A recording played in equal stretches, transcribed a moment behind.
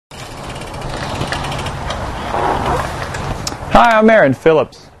Hi, I'm Aaron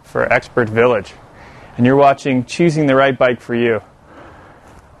Phillips for Expert Village, and you're watching Choosing the Right Bike for You.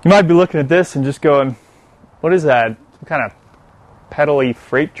 You might be looking at this and just going, what is that? Some kind of pedal-y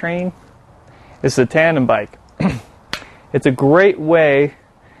freight train? It's a tandem bike. It's a great way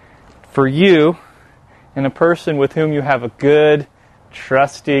for you and a person with whom you have a good,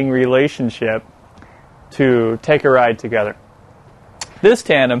 trusting relationship to take a ride together. This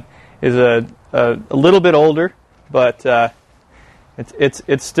tandem is a little bit older, but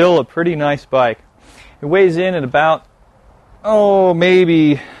it's still a pretty nice bike. It weighs in at about,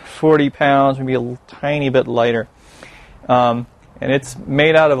 maybe 40 pounds, maybe a tiny bit lighter. And it's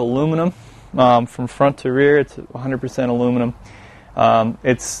made out of aluminum from front to rear. It's 100% aluminum.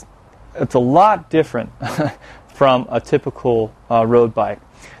 It's a lot different from a typical road bike.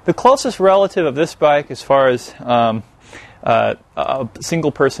 The closest relative of this bike as far as a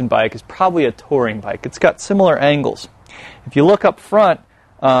single-person bike is probably a touring bike. It's got similar angles. If you look up front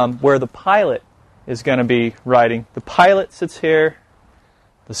where the pilot is going to be riding, the pilot sits here,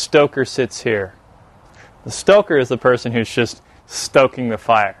 the stoker sits here. The stoker is the person who's just stoking the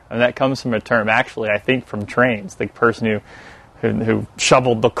fire, and that comes from a term, actually, I think from trains, the person who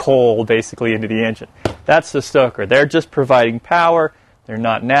shoveled the coal basically into the engine. That's the stoker. They're just providing power. They're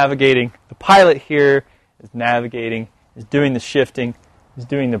not navigating. The pilot here is navigating, is doing the shifting, is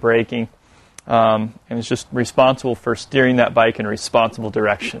doing the braking, and is just responsible for steering that bike in a responsible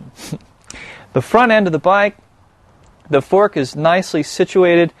direction. The front end of the bike, the fork is nicely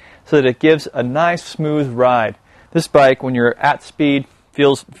situated so that it gives a nice smooth ride. This bike, when you're at speed,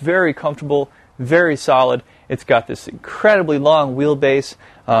 feels very comfortable, very solid. It's got this incredibly long wheelbase.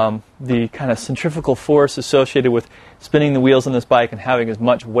 The kind of centrifugal force associated with spinning the wheels on this bike and having as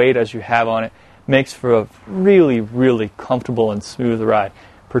much weight as you have on it makes for a really, really comfortable and smooth ride,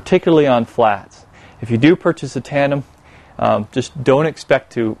 particularly on flats. If you do purchase a tandem, just don't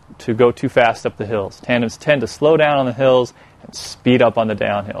expect to go too fast up the hills. Tandems tend to slow down on the hills and speed up on the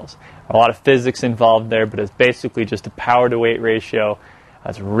downhills. A lot of physics involved there, but it's basically just a power-to-weight ratio.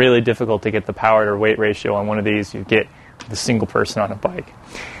 It's really difficult to get the power-to-weight ratio on one of these you get with a single person on a bike.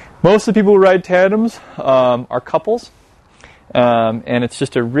 Most of the people who ride tandems are couples, and it's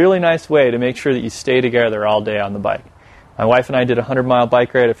just a really nice way to make sure that you stay together all day on the bike. My wife and I did a 100-mile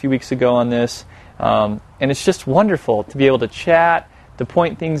bike ride a few weeks ago on this, and it's just wonderful to be able to chat, to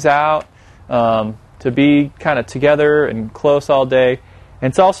point things out, to be kind of together and close all day. And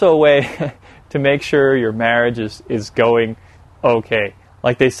it's also a way to make sure your marriage is going okay.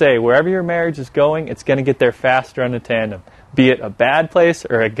 Like they say, wherever your marriage is going, it's going to get there faster on a tandem. Be it a bad place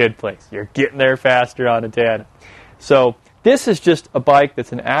or a good place, you're getting there faster on a tandem. So this is just a bike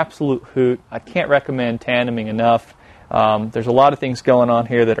that's an absolute hoot. I can't recommend tandeming enough. There's a lot of things going on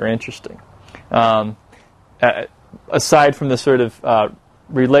here that are interesting. Aside from the sort of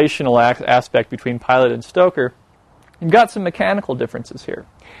relational aspect between pilot and stoker, you've got some mechanical differences here.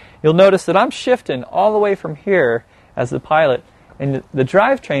 You'll notice that I'm shifting all the way from here as the pilot, and the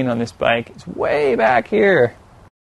drivetrain on this bike is way back here.